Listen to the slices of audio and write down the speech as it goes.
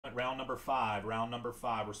round number 5. Round number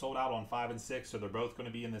 5. We're sold out on 5 and 6, so they're both going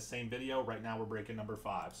to be in the same video. Right now we're breaking number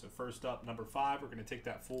 5. So first up, number 5, we're going to take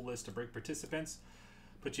that full list of break participants.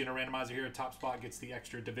 Put you in a randomizer here. Top spot gets the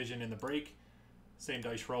extra division in the break. Same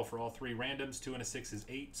dice roll for all 3 randoms. 2 and a 6 is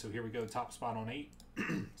 8. So here we go. Top spot on 8.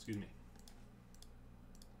 Excuse me.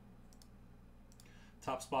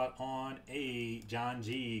 Top spot on 8. John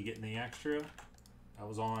G getting the extra. That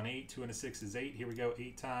was on 8. 2 and a 6 is 8. Here we go.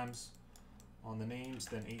 8 times on the names,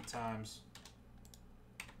 then 8 times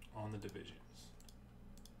on the divisions.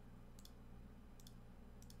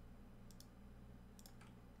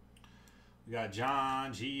 We got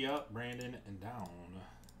John G up, Brandon and down.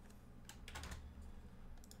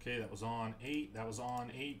 Okay, that was on 8. That was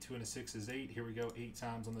on 8. 2 and a 6 is 8. Here we go. 8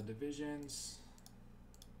 times on the divisions.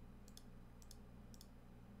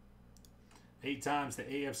 8 times the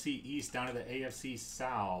AFC East down to the AFC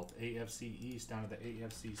South. AFC East down to the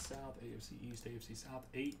AFC South. AFC East, AFC South.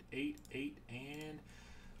 8, 8, 8, and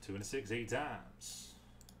 2 and a 6, 8 times.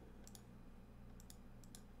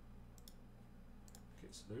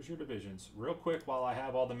 Okay, so there's your divisions. Real quick while I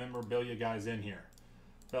have all the memorabilia guys in here.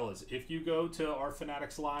 Fellas, if you go to our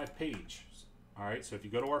Fanatics Live page, all right, so if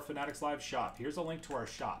you go to our Fanatics Live shop, here's a link to our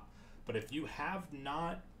shop. But if you have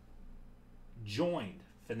not joined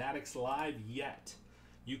Fanatics Live yet,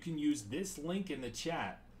 you can use this link in the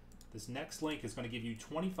chat. This next link is going to give you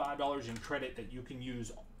 $25 in credit that you can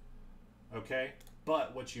use, okay?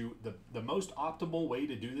 But what you the most optimal way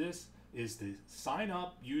to do this is to sign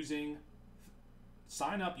up using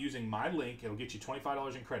my link. It'll get you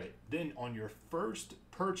 $25 in credit. Then on your first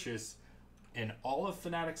purchase in all of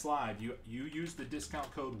Fanatics Live, you use the discount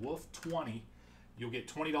code WOLF20, you'll get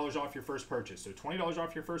 $20 off your first purchase. So $20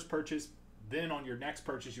 off your first purchase. Then on your next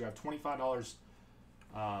purchase, you have $25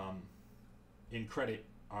 in credit.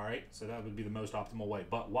 All right, so that would be the most optimal way.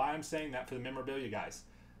 But why I'm saying that for the memorabilia guys,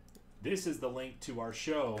 this is the link to our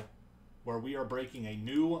show where we are breaking a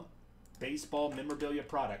new baseball memorabilia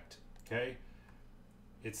product. Okay,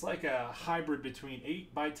 it's like a hybrid between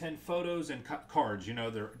 8x10 photos and cards. You know,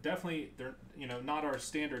 they're not our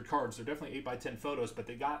standard cards. They're definitely 8x10 photos, but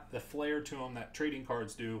they got the flair to them that trading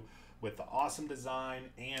cards do, with the awesome design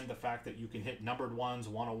and the fact that you can hit numbered ones,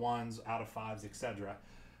 101s, out of 5s, etc.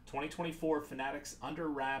 2024 Fanatics Under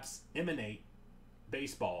Wraps Emanate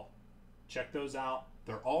Baseball. Check those out.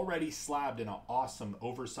 They're already slabbed in an awesome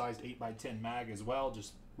oversized 8x10 mag as well.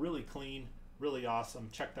 Just really clean, really awesome.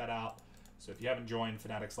 Check that out. So if you haven't joined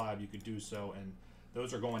Fanatics Live, you could do so. And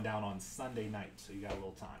those are going down on Sunday night, so you got a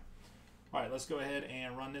little time. All right, let's go ahead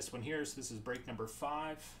and run this one here. So this is break number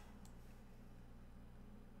 5.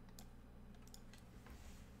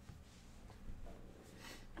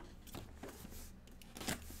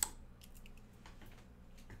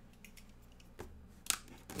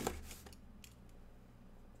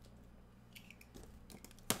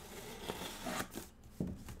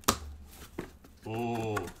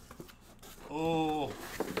 Oh,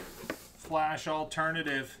 flash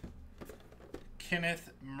alternative.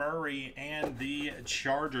 Kenneth Murray and the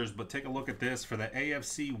Chargers. But take a look at this for the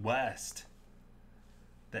AFC West.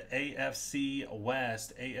 The AFC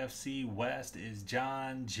West. AFC West is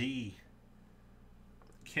John G.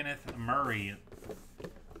 Kenneth Murray.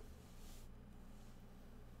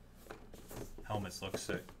 Helmets look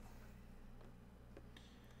sick.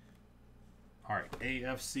 All right,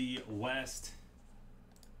 AFC West.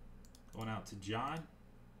 Going out to John.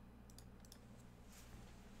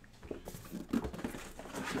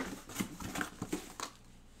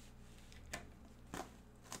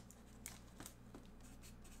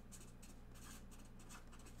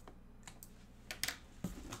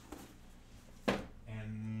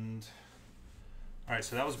 And all right,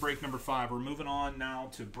 so that was break number 5. We're moving on now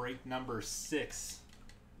to break number 6.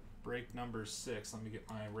 Break number 6. Let me get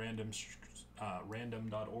my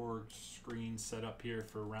random.org screen set up here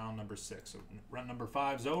for round number 6. So round number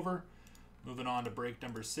 5's over. Moving on to break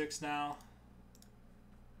number 6 now.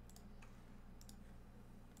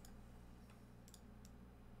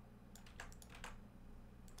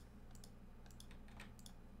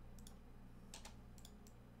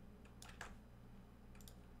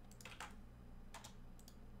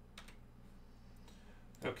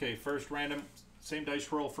 Okay, first random, same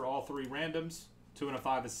dice roll for all 3 randoms. 2 and a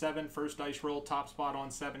 5 is 7. First dice roll, top spot on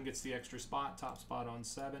 7 gets the extra spot. Top spot on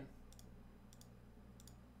 7.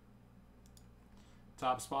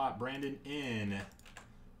 Top spot, Brandon in.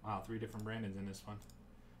 Wow, 3 different Brandons in this one.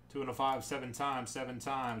 2 and a 5, 7 times. 7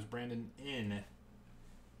 times, Brandon in.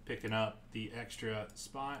 Picking up the extra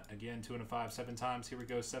spot. Again, 2 and a 5, 7 times. Here we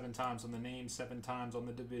go, 7 times on the name, 7 times on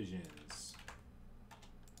the divisions.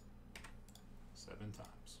 7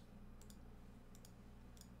 times.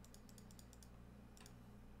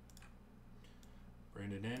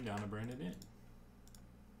 Brandon N down to Brandon N.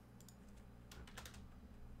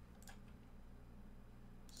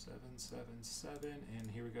 Seven, seven, seven, and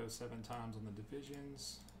here we go 7 times on the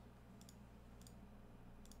divisions.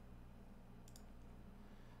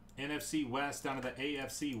 NFC West down to the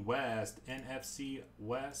AFC West. NFC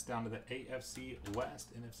West down to the AFC West.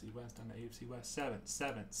 NFC West down to AFC West. 7,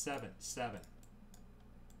 7, 7, 7.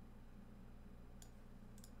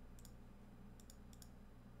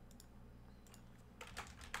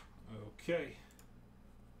 Okay.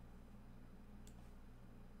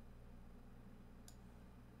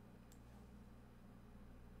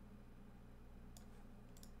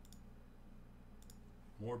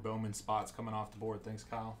 More Bowman spots coming off the board. Thanks,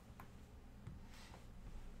 Kyle.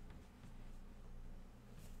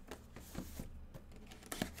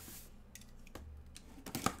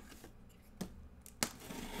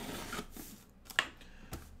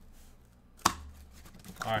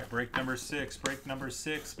 All right, break number 6. Break number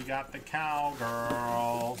 6, we got the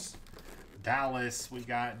Cowgirls. Dallas, we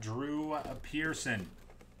got Drew Pearson.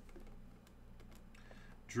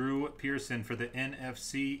 Drew Pearson for the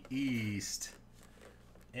NFC East.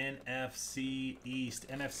 NFC East.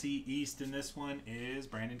 NFC East in this one is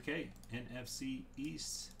Brandon K. NFC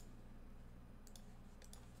East.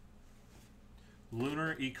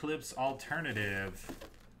 Lunar Eclipse Alternative.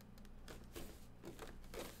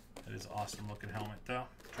 That is awesome looking helmet though.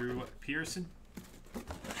 Drew Pearson.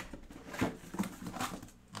 No.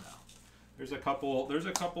 There's a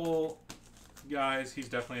couple guys, he's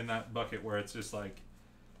definitely in that bucket where it's just like,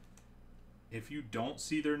 if you don't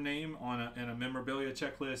see their name on in a memorabilia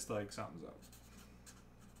checklist, like something's up.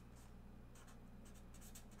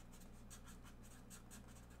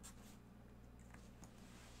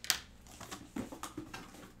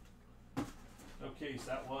 Okay, so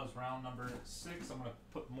that was round number 6. I'm going to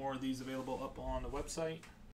put more of these available up on the website.